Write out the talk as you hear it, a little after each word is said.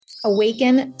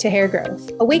Awaken to hair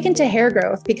growth. Awaken to hair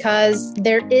growth because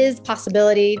there is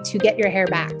possibility to get your hair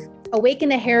back. Awaken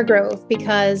to hair growth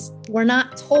because we're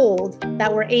not told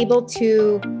that we're able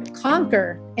to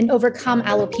conquer and overcome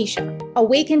alopecia.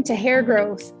 Awaken to hair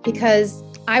growth because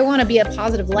I want to be a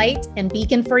positive light and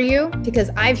beacon for you because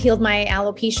I've healed my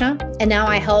alopecia and now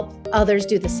I help others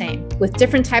do the same with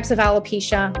different types of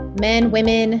alopecia, men,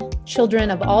 women,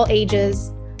 children of all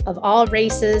ages, of all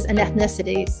races and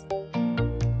ethnicities.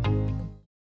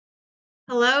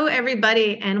 Hello,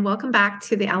 everybody, and welcome back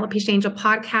to the Alopecia Angel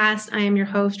podcast. I am your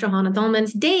host, Johanna Dolman.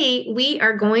 Today, we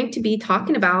are going to be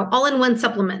talking about all-in-one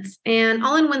supplements. And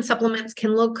all-in-one supplements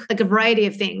can look like a variety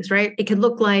of things, right? It could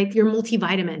look like your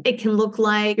multivitamin. It can look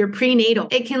like your prenatal.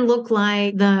 It can look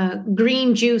like the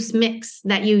green juice mix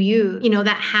that you use,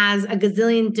 that has a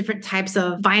gazillion different types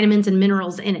of vitamins and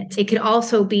minerals in it. It could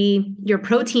also be your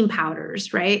protein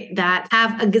powders, right? That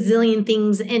have a gazillion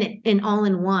things in it in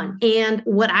all-in-one. And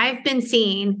what I've been seeing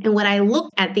and what I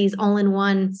look at these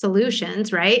all-in-one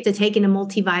solutions, right, to taking a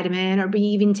multivitamin or be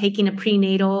even taking a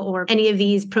prenatal or any of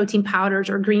these protein powders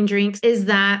or green drinks is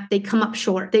that they come up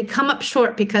short. They come up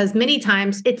short because many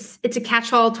times it's a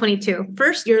catch-all 22.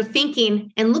 First, you're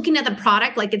thinking and looking at the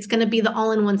product like it's going to be the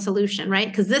all-in-one solution, right?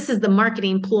 Because this is the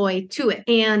marketing ploy to it,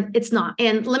 and it's not.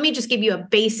 And let me just give you a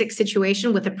basic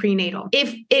situation with a prenatal.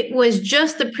 If it was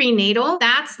just the prenatal,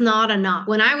 that's not enough.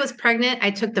 When I was pregnant, I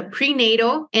took the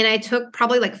prenatal and I took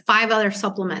probably like 5 other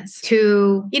supplements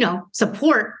to,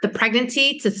 support the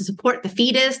pregnancy, to support the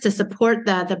fetus, to support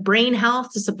the brain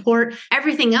health, to support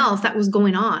everything else that was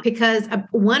going on. Because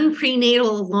one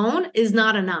prenatal alone is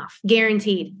not enough,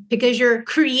 guaranteed, because you're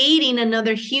creating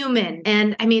another human.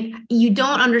 And you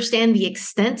don't understand the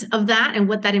extent of that and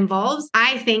what that involves,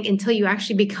 I think, until you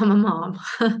actually become a mom,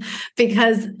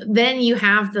 because then you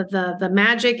have the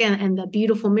magic and the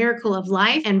beautiful miracle of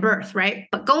life and birth, right?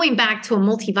 But going back to a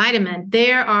multivitamin,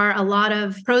 there are a lot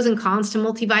of pros and cons to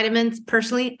multivitamins.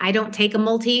 Personally, I don't take a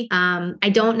multi. I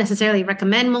don't necessarily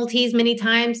recommend multis many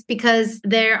times because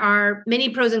there are many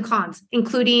pros and cons,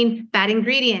 including bad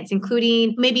ingredients,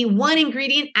 including maybe one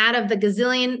ingredient out of the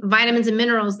gazillion vitamins and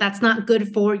minerals that's not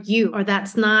good for you or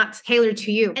that's not tailored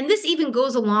to you. And this even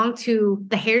goes along to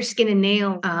the hair, skin, and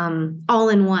nail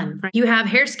all-in-one. Right? You have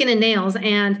hair, skin, and nails.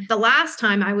 And the last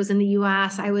time I was in the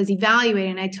US, I was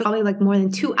evaluating. I took probably like more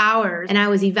than 2 hours and I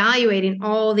was evaluating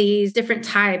all these different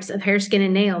types of hair, skin,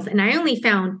 and nails. And I only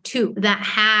found 2 that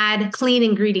had clean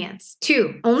ingredients.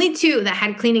 Only 2 that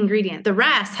had clean ingredients. The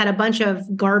rest had a bunch of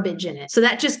garbage in it. So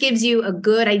that just gives you a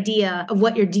good idea of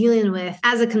what you're dealing with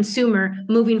as a consumer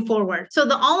moving forward. So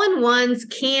the all-in-ones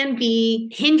can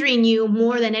be hindering you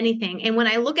more than anything. And when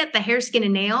I look at the hair, skin,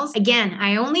 and nails, again,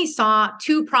 I only saw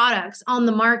 2 products on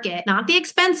the market, not the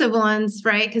expensive ones,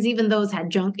 right? Because even those had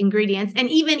junk ingredients and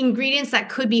even ingredients that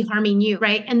could be harming you,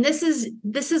 right? And this is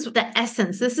the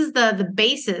essence. This is the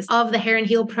basis of the Hair and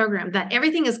Heal program, that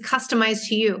everything is customized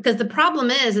to you. Because the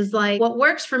problem is like what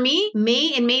works for me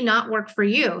may and may not work for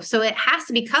you. So it has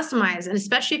to be customized. And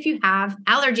especially if you have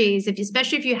allergies,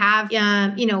 especially if you have,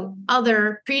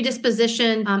 other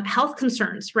predisposition health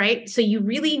concerns, right? So you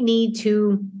really need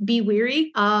to be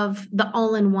wary of the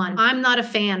all-in-one. I'm not a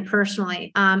fan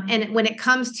personally. And when it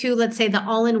comes to, let's say, the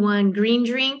all-in-one green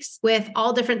drinks with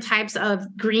all different types of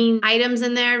green items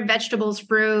in there, vegetables,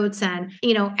 fruits, and,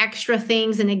 extra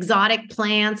things and exotic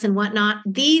plants and whatnot.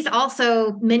 These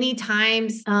also many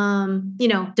times,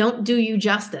 don't do you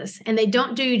justice. And they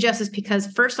don't do you justice because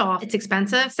first off, it's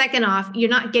expensive. Second off, you're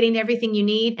not getting everything you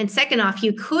need. And second off,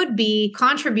 you could be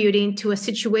contributing to a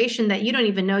situation that you don't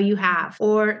even know you have,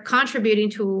 or contributing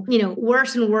to,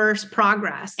 worse and worse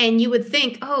progress. And you would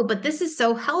think, oh, but this is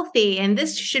so healthy and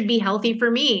this should be healthy for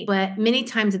me. But many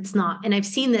times it's not. And I've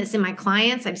seen this in my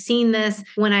clients. I've seen this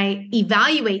when I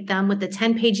evaluate them with the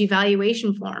 10-page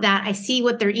evaluation form, that I see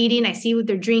what they're eating, I see what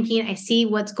they're drinking, I see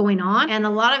what's going on. And a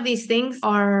lot of these things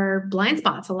are blind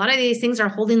spots. A lot of these things are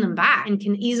holding them back and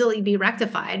can easily be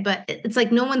rectified. But it's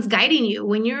like no one's guiding you.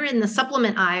 When you're in the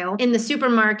supplement aisle, in the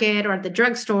supermarket or at the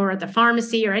drugstore or at the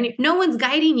pharmacy no one's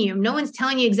guiding you. No one's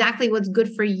telling you exactly what's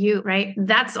good for you, right?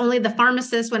 That's only the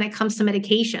pharmacist when it comes to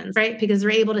medications, right? Because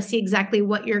they're able to see exactly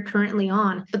what you're currently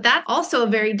on. But that's also a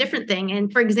very different thing.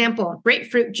 And for example,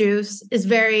 grapefruit juice juice is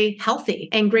very healthy,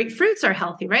 and grapefruits are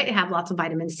healthy, right? They have lots of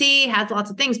vitamin C, has lots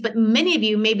of things, but many of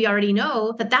you maybe already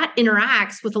know that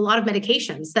interacts with a lot of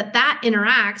medications, that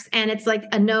interacts, and it's like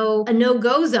a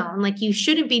no-go zone. Like you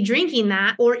shouldn't be drinking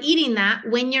that or eating that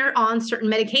when you're on certain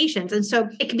medications. And so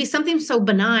it could be something so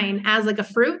benign as like a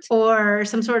fruit or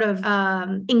some sort of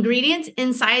ingredient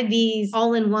inside these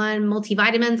all-in-one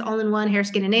multivitamins, all-in-one hair,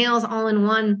 skin, and nails,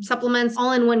 all-in-one supplements,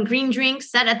 all-in-one green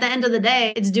drinks, that at the end of the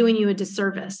day, it's doing you a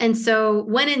disservice. And so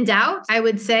when in doubt, I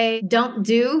would say don't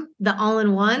do the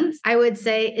all-in-ones. I would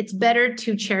say it's better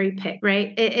to cherry pick,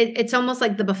 right? It's almost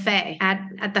like the buffet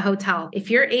at the hotel. If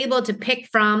you're able to pick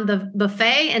from the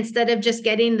buffet instead of just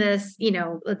getting this,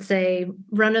 let's say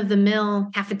run-of-the-mill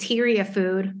cafeteria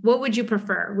food, what would you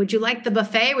prefer? Would you like the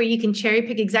buffet where you can cherry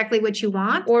pick exactly what you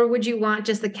want? Or would you want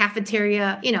just the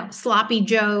cafeteria, sloppy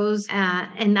joes,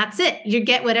 and that's it? You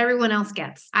get what everyone else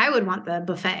gets. I would want the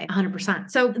buffet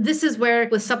 100%. So this is where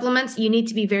with supplements, you need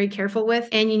to be very careful with,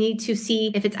 and you need to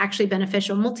see if it's actually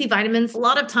beneficial. Multivitamins, a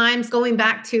lot of times going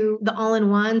back to the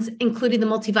all-in-ones, including the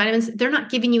multivitamins, they're not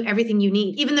giving you everything you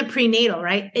need. Even the prenatal,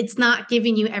 right? It's not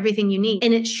giving you everything you need.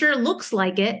 And it sure looks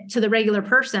like it to the regular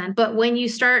person. But when you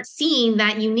start seeing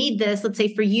that you need this, let's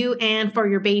say for you and for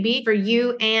your baby, for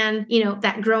you and,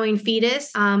 that growing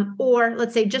fetus, or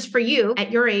let's say just for you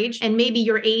at your age, and maybe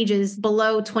your age is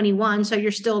below 21, so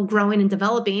you're still growing and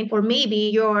developing, or maybe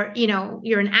you're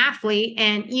an athlete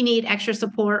and you need extra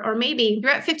support, or maybe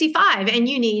you're at 55 and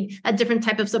you need a different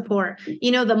type of support.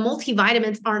 The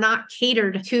multivitamins are not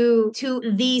catered to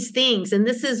these things. And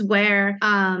this is where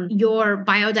your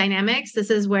biodynamics, this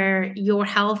is where your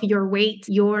health, your weight,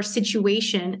 your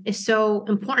situation is so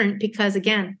important, because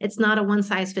again, it's not a one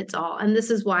size fits all. And this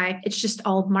is why it's just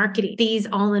all marketing. These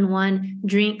all-in-one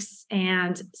drinks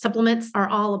and supplements are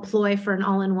all a ploy for an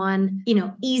all-in-one,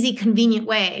 easy, convenient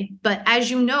way. But as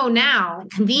you know now,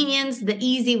 convenience, the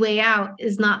easy way out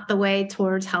is not the way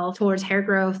towards health, towards hair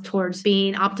growth, towards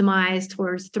being optimized,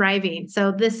 towards thriving.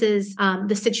 So this is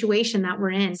the situation that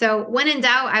we're in. So when in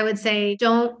doubt, I would say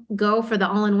don't go for the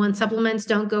all-in-one supplements,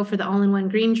 don't go for the all-in-one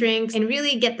green drinks, and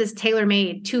really get this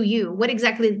tailor-made to you. What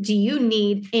exactly do you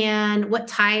need, and what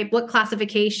type, what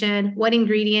classification, what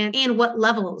ingredient, and what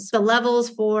levels? The levels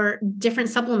for different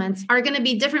supplements are going to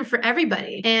be different for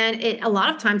everybody. And a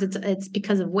lot of times it's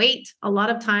because of weight. A lot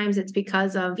of times it's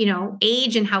because of,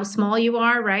 age and how small you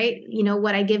are, right?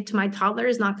 What I give to my toddler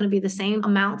is not going to be the same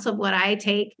amounts of what I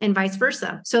take, and vice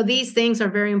versa. So these things are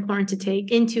very important to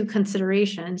take into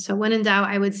consideration. So when in doubt,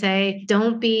 I would say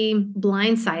don't be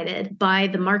blindsided by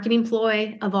the marketing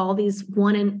ploy of all these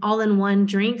all-in-one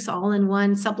drinks,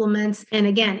 all-in-one supplements. And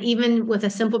again, even with a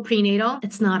simple prenatal,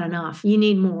 it's not enough. You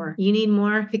need more. You need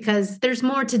more because there's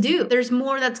more to do. There's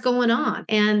more that's going on.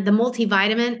 And the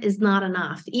multivitamin is not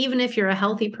enough. Even if you're a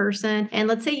healthy person, and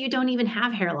let's say you don't even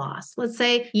have hair loss. Let's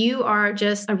say you are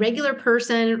just a regular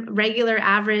person, regular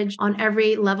average on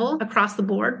every level across the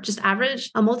board, just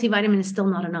average, a multivitamin is still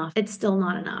not enough. It's still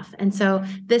not enough. And so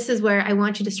this is where I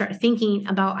want you to start thinking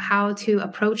about how to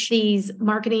approach these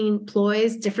marketing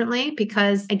ploys differently,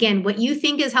 because again, what you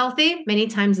think is healthy many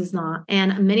times is not.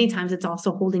 And many times it's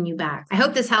also holding you back. I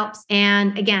hope this helps.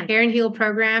 And again, Hair and Heal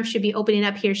program should be opening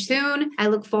up here soon. I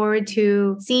look forward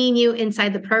to seeing you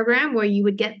inside the program, where you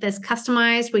would get this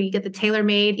customized, where you get the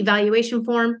tailor-made evaluation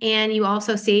form, and you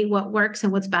also see what works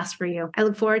and what's best for you. I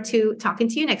look forward to talking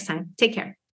to you next time. Take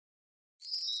care.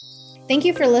 Thank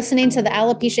you for listening to the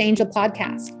Alopecia Angel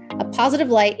podcast, a positive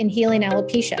light in healing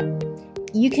alopecia.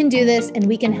 You can do this, and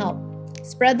we can help.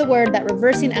 Spread the word that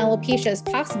reversing alopecia is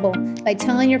possible by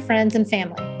telling your friends and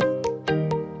family.